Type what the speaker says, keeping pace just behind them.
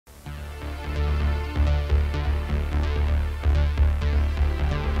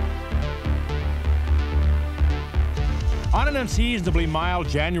On an unseasonably mild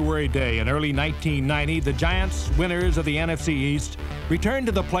January day in early 1990, the Giants, winners of the NFC East, returned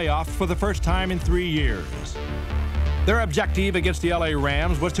to the playoffs for the first time in 3 years. Their objective against the LA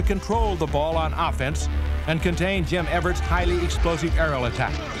Rams was to control the ball on offense and contain Jim Everett's highly explosive aerial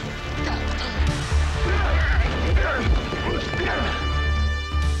attack.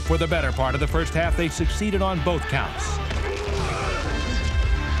 For the better part of the first half, they succeeded on both counts.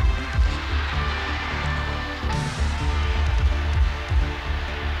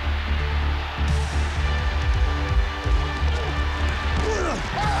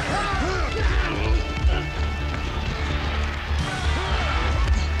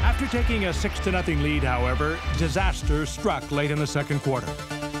 After taking a 6-0 lead, however, disaster struck late in the second quarter.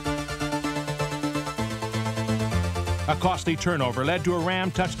 A costly turnover led to a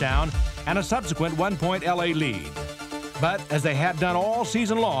Ram touchdown and a subsequent 1-point LA lead. But as they had done all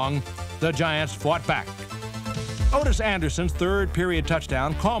season long, the Giants fought back. Ottis Anderson's third-period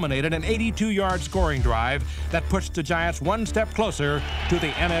touchdown culminated an 82-yard scoring drive that pushed the Giants one step closer to the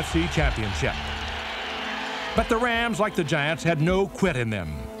NFC Championship. But the Rams, like the Giants, had no quit in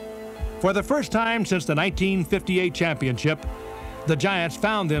them. For the first time since the 1958 championship, the Giants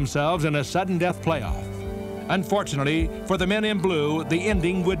found themselves in a sudden death playoff. Unfortunately, for the men in blue, the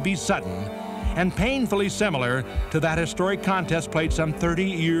ending would be sudden and painfully similar to that historic contest played some 30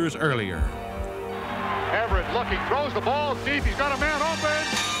 years earlier. Everett looking, throws the ball deep. He's got a man open.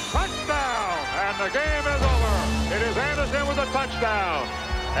 Touchdown! And the game is over. It is Anderson with a touchdown.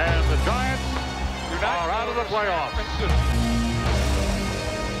 And the Giants are out of the playoffs.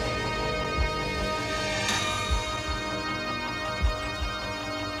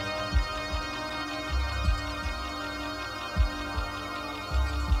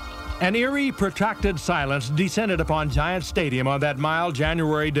 An eerie, protracted silence descended upon Giant Stadium on that mild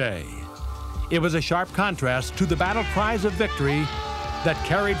January day. It was a sharp contrast to the battle cries of victory that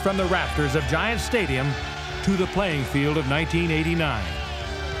carried from the rafters of Giant Stadium to the playing field of 1989.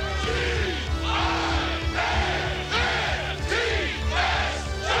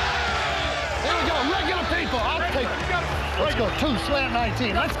 Here we go, regular people. I'll take it. Let's go, 2, slant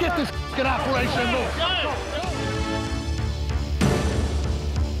 19. Let's get this operation moving.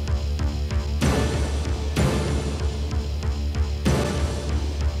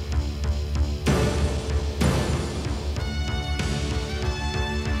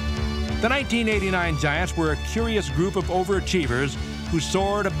 The 1989 Giants were a curious group of overachievers who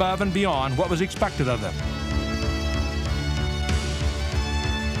soared above and beyond what was expected of them.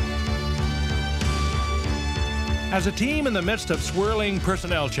 As a team in the midst of swirling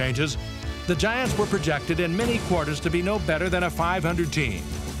personnel changes, the Giants were projected in many quarters to be no better than a 500 team.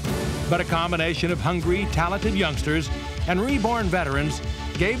 But a combination of hungry, talented youngsters and reborn veterans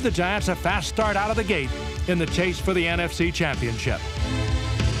gave the Giants a fast start out of the gate in the chase for the NFC Championship.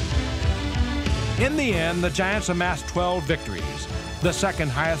 In the end, the Giants amassed 12 victories, the second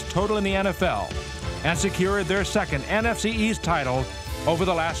highest total in the NFL, and secured their second NFC East title over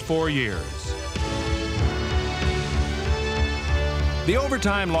the last 4 years. The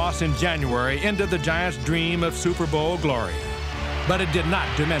overtime loss in January ended the Giants' dream of Super Bowl glory, but it did not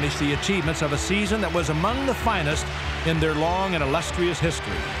diminish the achievements of a season that was among the finest in their long and illustrious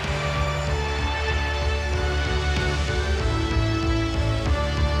history.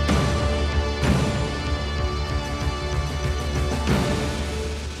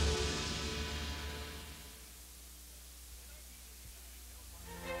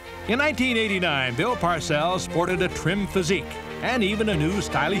 In 1989, Bill Parcells sported a trim physique and even a new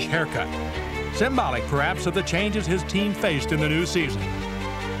stylish haircut, symbolic perhaps of the changes his team faced in the new season.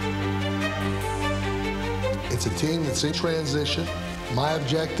 It's a team that's in transition. My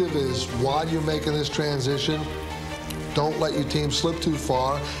objective is, while you're making this transition, don't let your team slip too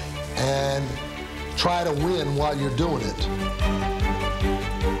far and try to win while you're doing it.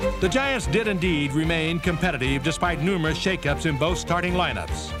 The Giants did indeed remain competitive despite numerous shakeups in both starting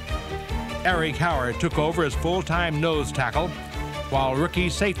lineups. Eric Howard took over as full-time nose tackle, while rookie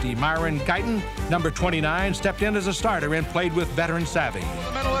safety Myron Guyton, number 29, stepped in as a starter and played with veteran savvy. In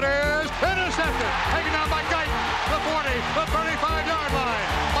the middle it is, intercepted, taken down by Guyton, the 40, the 35-yard line.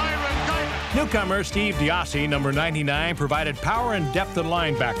 Myron Guyton. Newcomer Steve Diassi, number 99, provided power and depth at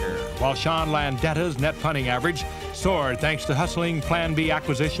linebacker, while Sean Landetta's net punting average soared thanks to hustling Plan B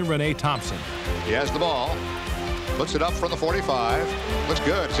acquisition Renee Thompson. He has the ball. Puts it up from the 45. Looks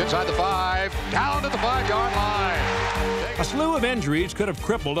good. It's inside the 5. Down to the 5-yard line. A slew of injuries could have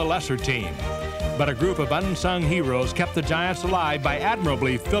crippled a lesser team, but a group of unsung heroes kept the Giants alive by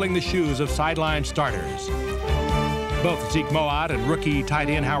admirably filling the shoes of sideline starters. Both Zeke Moat and rookie tight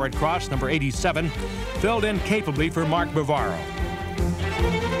end Howard Cross, number 87, filled in capably for Mark Bavaro.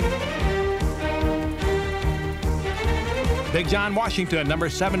 Big John Washington, number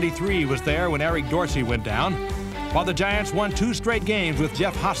 73, was there when Eric Dorsey went down, while the Giants won 2 straight games with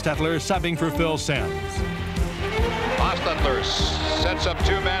Jeff Hostetler subbing for Phil Simms. Hostetler sets up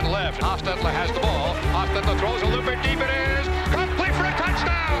 2 men left. Hostetler has the ball. Hostetler throws a little bit deep. It is complete for a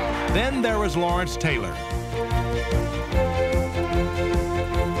touchdown. Then there was Lawrence Taylor.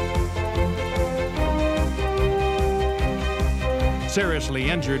 Seriously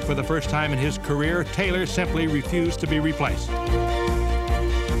injured for the first time in his career, Taylor simply refused to be replaced.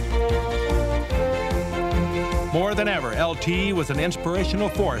 More than ever, LT was an inspirational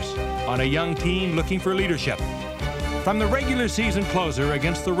force on a young team looking for leadership. From the regular season closer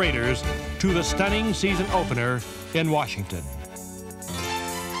against the Raiders to the stunning season opener in Washington.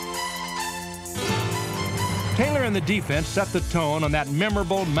 Taylor and the defense set the tone on that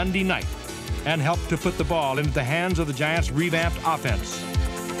memorable Monday night and helped to put the ball into the hands of the Giants' revamped offense.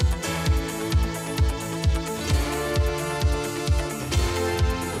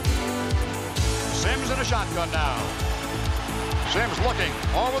 Simms in a shotgun now. Simms looking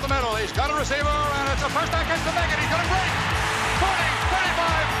over the middle. He's got a receiver, and it's a first down catch to Meggett. He's going to break. 40,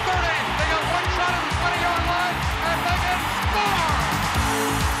 35, 30. They got one shot at the 20-yard line, and Meggett scores!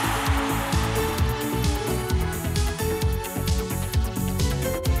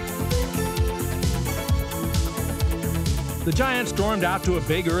 The Giants stormed out to a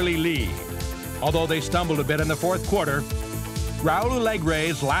big early lead. Although they stumbled a bit in the fourth quarter, Raul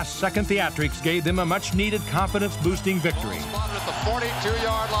Alegre's last-second theatrics gave them a much-needed confidence-boosting victory. Spotted at the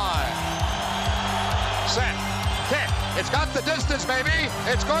 42-yard line. Set. Kick. It's got the distance, baby.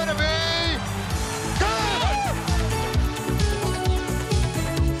 It's going to be good!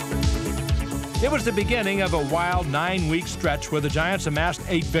 It was the beginning of a wild 9-week stretch where the Giants amassed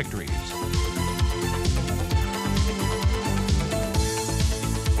 8 victories.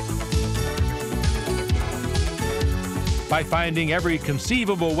 By finding every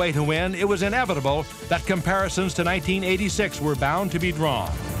conceivable way to win, it was inevitable that comparisons to 1986 were bound to be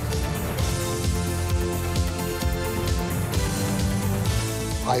drawn.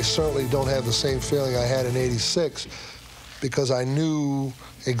 I certainly don't have the same feeling I had in '86 because I knew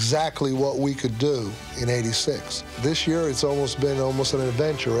exactly what we could do in '86. This year, it's been almost an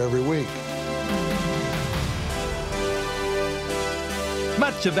adventure every week.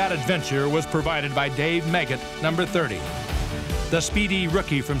 Much of that adventure was provided by Dave Meggett, number 30. The speedy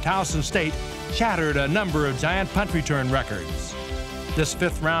rookie from Towson State shattered a number of Giant punt return records. This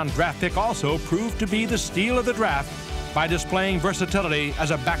 5th-round draft pick also proved to be the steal of the draft by displaying versatility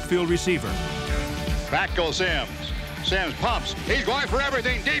as a backfield receiver. Back goes Simms. Simms pumps. He's going for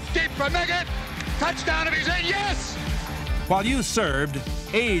everything. Deep, deep for Meggett. Touchdown if he's in. Yes! While youth served,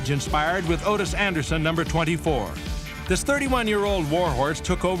 age inspired with Ottis Anderson, number 24. This 31-year-old warhorse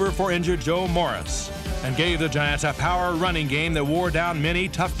took over for injured Joe Morris and gave the Giants a power running game that wore down many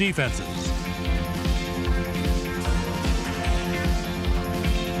tough defenses.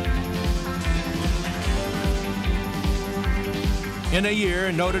 In a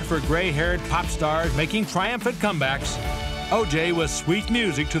year noted for gray-haired pop stars making triumphant comebacks, O.J. was sweet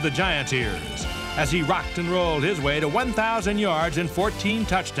music to the Giants' ears as he rocked and rolled his way to 1,000 yards and 14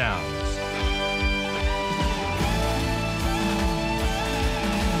 touchdowns.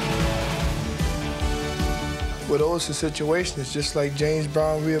 With Otis' situation, it's just like James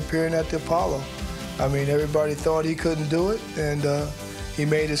Brown reappearing at the Apollo. I mean, everybody thought he couldn't do it, and he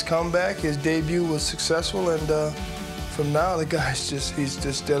made his comeback. His debut was successful, and from now, the guy's he's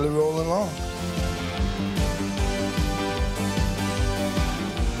just steadily rolling along.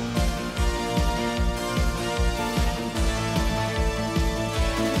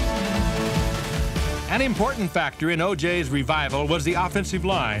 An important factor in O.J.'s revival was the offensive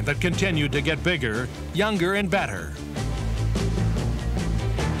line that continued to get bigger, younger, and better.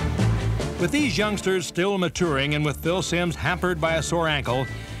 With these youngsters still maturing and with Phil Simms hampered by a sore ankle,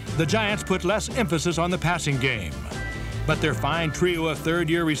 the Giants put less emphasis on the passing game. But their fine trio of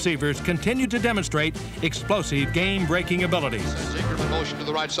third-year receivers continued to demonstrate explosive, game-breaking abilities. Secret in motion to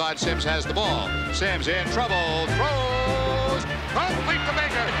the right side. Simms has the ball. Simms in trouble. Throws. Complete to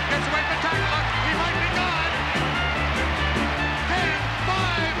Baker. Gets away from the tackler. He might be gone. 10,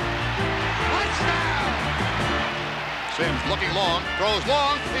 5. Touchdown. Simms looking long. Throws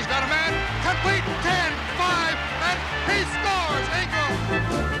long. He's got a man. Complete. 10, 5. And he scores. Ingram.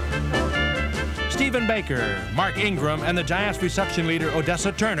 Stephen Baker, Mark Ingram, and the Giants reception leader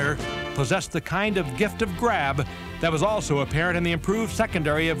Odessa Turner possessed the kind of gift of grab that was also apparent in the improved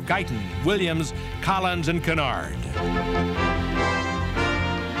secondary of Guyton, Williams, Collins, and Kennard.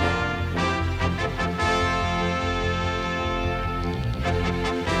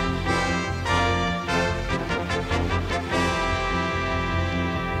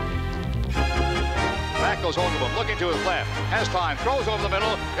 Goes over him, looking to his left, has time, throws over the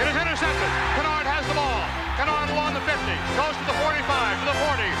middle, it is intercepted. Kennard has the ball. Kennard along the 50, goes to the 45, to the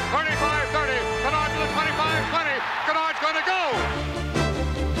 40, 35, 30, Kennard to the 25, 20. Kennard's going to go.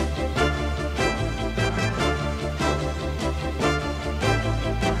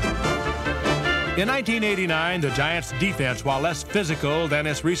 In 1989, the Giants' defense, while less physical than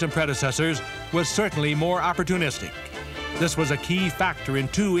its recent predecessors, was certainly more opportunistic. This was a key factor in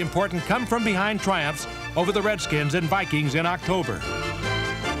two important come-from-behind triumphs over the Redskins and Vikings in October. That's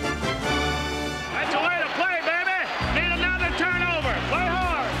the way to play, baby. Need another turnover. Play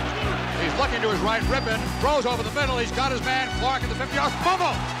hard. He's looking to his right ribbon, throws over the middle. He's got his man Clark at the 50-yard.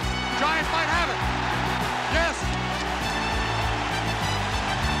 Fumble. Giants might have it. Yes.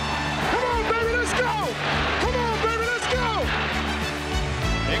 Come on, baby, let's go. Come on, baby, let's go.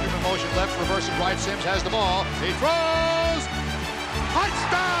 Ingram in motion left, reverses right. Sims has the ball. He throws.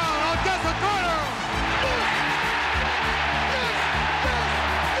 Touchdown, Odessa Turner.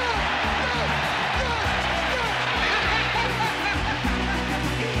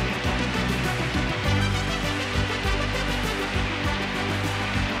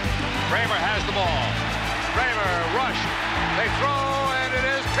 Kramer has the ball. Kramer rushed. They throw, and it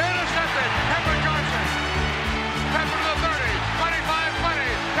is intercepted. Pepper Johnson. Pepper to the 30,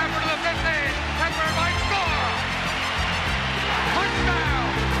 25-20. Pepper to the 15. Pepper might score.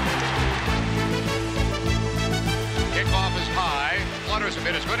 Touchdown. Kickoff is high. Flutters a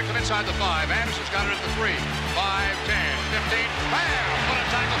bit. It's going to come inside the 5. Anderson's got it at the 3. 5, 10, 15. Bam! What a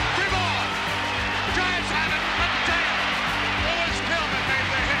tackle. 3 more. The Giants have it at the 10. Lewis Tillman made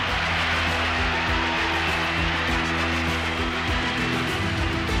the hit.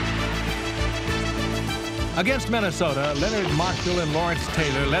 Against Minnesota, Leonard Marshall and Lawrence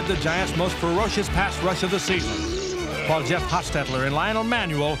Taylor led the Giants' most ferocious pass rush of the season, while Jeff Hostetler and Lionel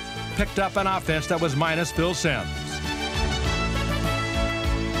Manuel picked up an offense that was minus Phil Simms.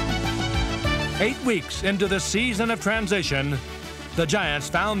 8 weeks into the season of transition, the Giants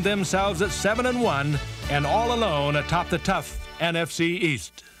found themselves at 7-1 and all alone atop the tough NFC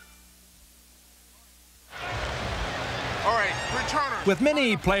East. All right, returner. With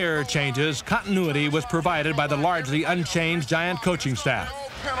many player changes, continuity was provided by the largely unchanged Giant coaching staff. No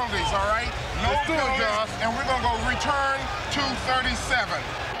penalties, all right? No penalties, and we're going to go return to 37.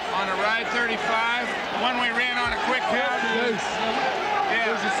 On the right 35, one we ran on a quick hit. Yeah.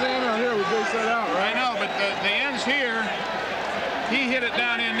 There's a sand out here. We base that out, right? I know, but the end's here. He hit it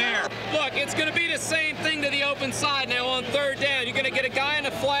down in there. Look, it's going to be the same thing to the open side now on third down. You're going to get a guy in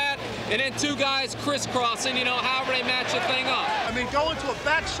the flat and then 2 guys crisscrossing, you know, however they match the thing up. I mean, going to a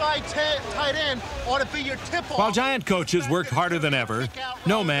backside tight end ought to be your tip-off. While Giant coaches worked harder than ever,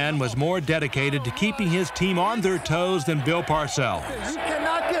 no man was more dedicated to keeping his team on their toes than Bill Parcells. You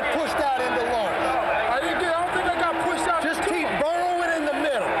cannot get pushed out into Lawrence. I don't think I got pushed out. Just keep burrowing in the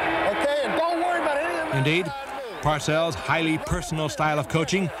middle, okay? And don't worry about anything. Indeed, Parcells' highly personal style of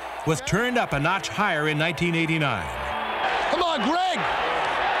coaching was turned up a notch higher in 1989. Come on, Greg.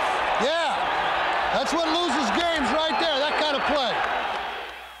 Yeah, that's what loses games right there, that kind of play.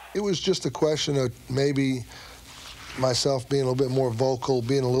 It was just a question of maybe myself being a little bit more vocal,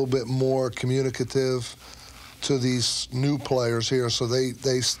 being a little bit more communicative to these new players here, so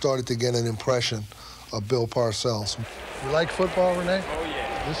they started to get an impression of Bill Parcells. You like football, Renee? Oh,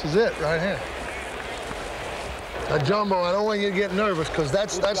 yeah. This is it right here. Now, Jumbo, I don't want you to get nervous because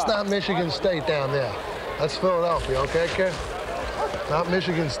that's not Michigan State down there. That's Philadelphia, okay, kid? Not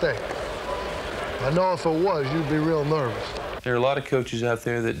Michigan State. I know if it was, you'd be real nervous. There are a lot of coaches out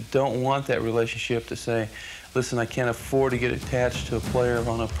there that don't want that relationship to say, listen, I can't afford to get attached to a player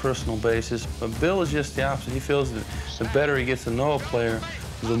on a personal basis. But Bill is just the opposite. He feels that the better he gets to know a player,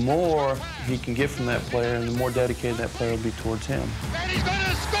 the more he can get from that player and the more dedicated that player will be towards him. And he's going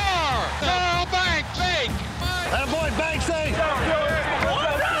to score! Carl Banks, fake! Attaboy, Banks, hey!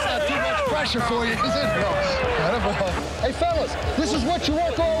 That's not too much pressure for you, is it? No. Attaboy. Hey, fellas, this is what you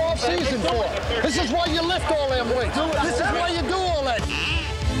work all off-season for. This is why you lift all them weights. This is why you do all that.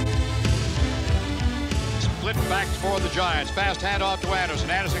 Split backs for the Giants. Fast handoff to Anderson.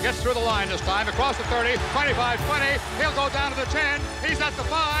 Anderson gets through the line this time, across the 30, 25-20. He'll go down to the 10. He's at the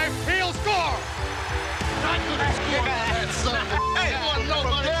 5. He'll score! Not going to score. Hey,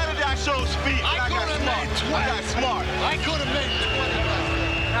 nobody. show speed. I got smart. I got smart. I could have made 20.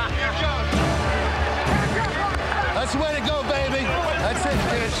 That's the way to go, baby. That's it,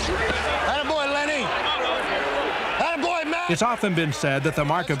 kids. Attaboy, Lenny. Attaboy, Matt. It's often been said that the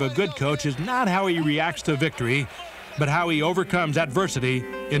mark of a good coach is not how he reacts to victory, but how he overcomes adversity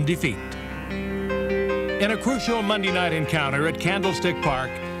in defeat. In a crucial Monday night encounter at Candlestick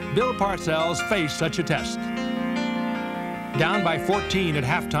Park, Bill Parcells faced such a test. Down by 14 at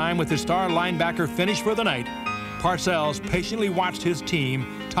halftime with his star linebacker finished for the night, Parcells patiently watched his team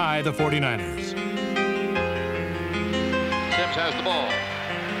tie the 49ers. Sims has the ball.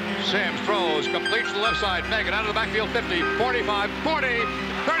 Sims throws, complete to the left side. Meggett out of the backfield, 50, 45, 40,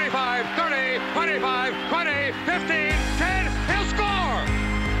 35, 30, 25, 20, 15, 10. He'll score!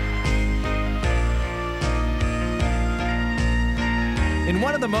 In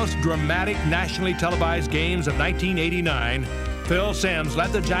one of the most dramatic nationally televised games of 1989, Phil Simms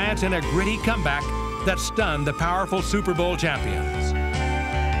led the Giants in a gritty comeback that stunned the powerful Super Bowl champions.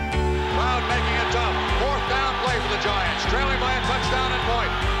 Crowd making it tough. Fourth down play for the Giants. Trailing by a touchdown and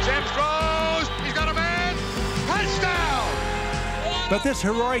point. Sims throws. He's got a man. Touchdown! But this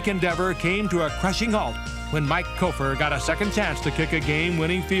heroic endeavor came to a crushing halt when Mike Kofer got a second chance to kick a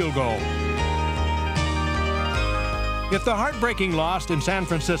game-winning field goal. If the heartbreaking loss in San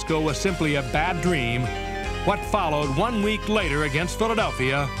Francisco was simply a bad dream, what followed 1 week later against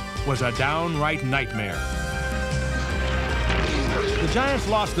Philadelphia was a downright nightmare. The Giants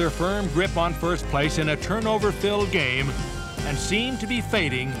lost their firm grip on first place in a turnover-filled game and seemed to be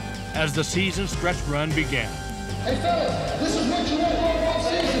fading as the season stretch run began. Hey, fella, this is what you want all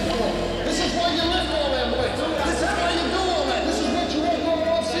season for. This is why you lift all that weight. This is why you do all that. This is what you want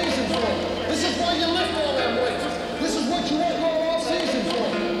all season for. This is why you lift all that weight. This is what you want all season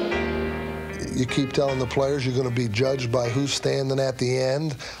for. You keep telling the players you're going to be judged by who's standing at the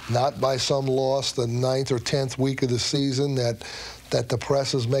end, not by some loss the 9th or 10th week of the season that the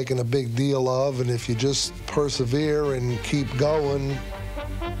press is making a big deal of. And if you just persevere and keep going,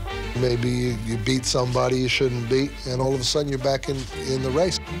 maybe you beat somebody you shouldn't beat, and all of a sudden you're back in the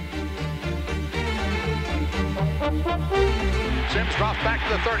race. Sims drops back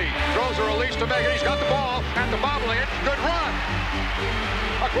to the 30, throws a release to Meggett. He's got the ball at the bobbling it. Good run.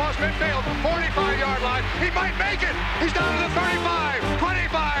 Across midfield, 45-yard line. He might make it. He's down to the 35,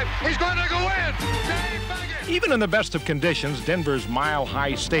 25. He's going to go in. Dave Meggett. Even in the best of conditions, Denver's Mile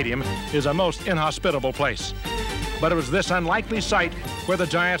High Stadium is a most inhospitable place. But it was this unlikely sight where the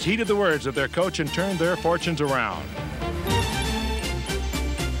Giants heeded the words of their coach and turned their fortunes around.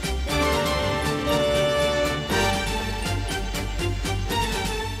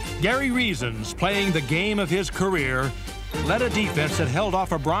 Gary Reasons, playing the game of his career, led a defense that held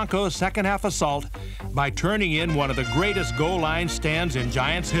off a Broncos second-half assault by turning in one of the greatest goal line stands in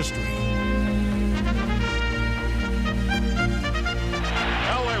Giants history.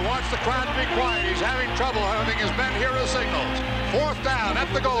 Elway wants the crowd to be quiet. He's having trouble having his men hear the signals. Fourth down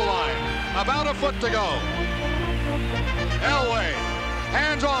at the goal line. About a foot to go. Elway,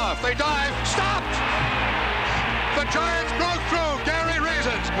 hands off. They dive. Stopped! The Giants broke through. Gary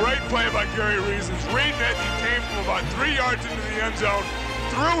Reasons. Great play by Gary Reasons. Reading it, he came from about 3 yards into the end zone,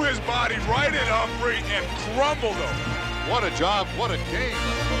 threw his body right at Humphrey and crumbled him. What a job. What a game.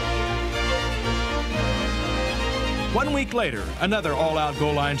 1 week later, another all-out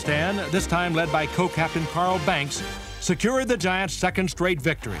goal line stand, this time led by co-captain Carl Banks, secured the Giants' second straight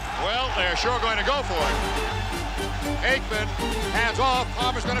victory. Well, they're sure going to go for it. Aikman, hands off.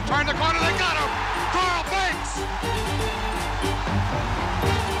 Palmer's going to turn the corner. They got him. Carl Banks.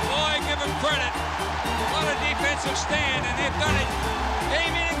 Boy, give him credit. What a defensive stand, and they've done it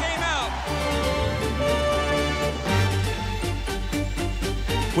game in and game out.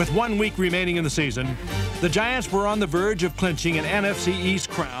 With 1 week remaining in the season, the Giants were on the verge of clinching an NFC East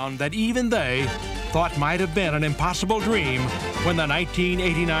crown that even they thought might have been an impossible dream when the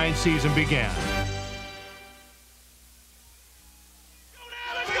 1989 season began.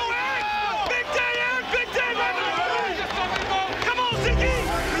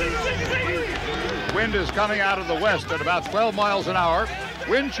 Wind is coming out of the west at about 12 miles an hour.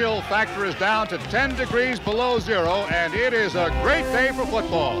 Wind chill factor is down to 10 degrees below zero, and it is a great day for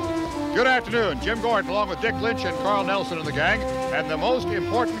football. Good afternoon. Jim Gordon along with Dick Lynch and Carl Nelson and the gang, and the most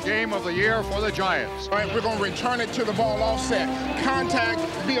important game of the year for the Giants. All right, we're going to return it to the ball offset. Contact,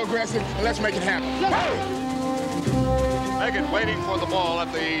 be aggressive, and let's make it happen. Meggett waiting for the ball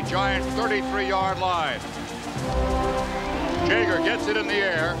at the Giants' 33-yard line. Jaeger gets it in the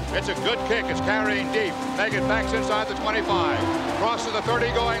air. It's a good kick. It's carrying deep. Meggett backs inside the 25. Cross to the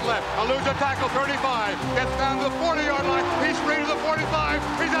 30 going left. Eludes a tackle, 35. Gets down to the 40-yard line. He's free to the 45.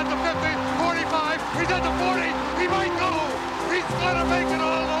 He's at the 50, 45. He's at the 40. He might go. He's going to make it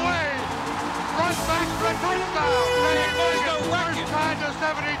all the way. Runs back for a touchdown. There goes the record. First time to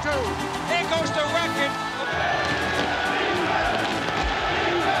 72. There goes the record.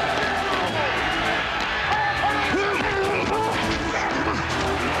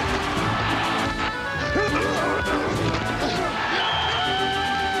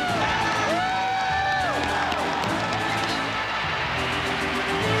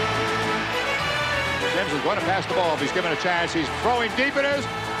 Sims is going to pass the ball if he's given a chance. He's throwing deep. It is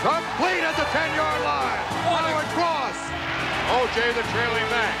complete at the 10-yard line. Howard Cross. O.J. the trailing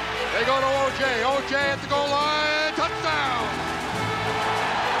back. They go to O.J. O.J. at the goal line. Touchdown.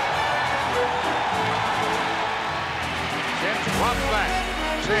 Sims drops back.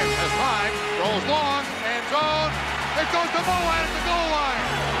 Sims has time. Rolls long. End zone. It goes to Moat at the goal line.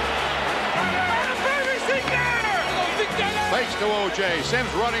 Fakes to O.J.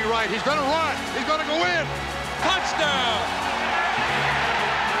 Sims running right. He's going to run. He's going to go in. Touchdown.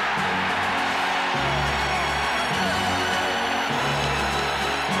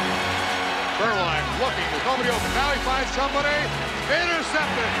 Berline looking. There's nobody open. Now he finds somebody.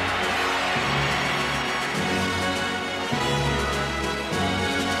 Intercepted.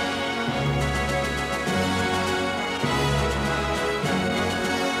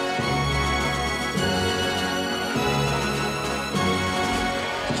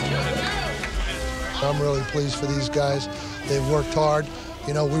 I'm really pleased for these guys. They've worked hard.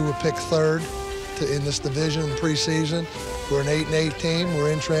 You know, we were picked third in this division in preseason. We're an 8-8 team.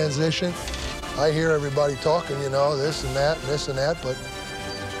 We're in transition. I hear everybody talking, you know, this and that and this and that, but,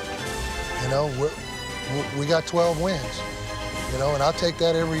 you know, we got 12 wins, you know, and I'll take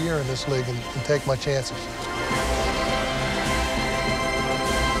that every year in this league and take my chances.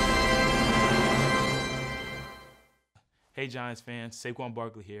 Hey Giants fans, Saquon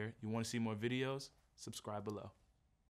Barkley here. You want to see more videos? Subscribe below.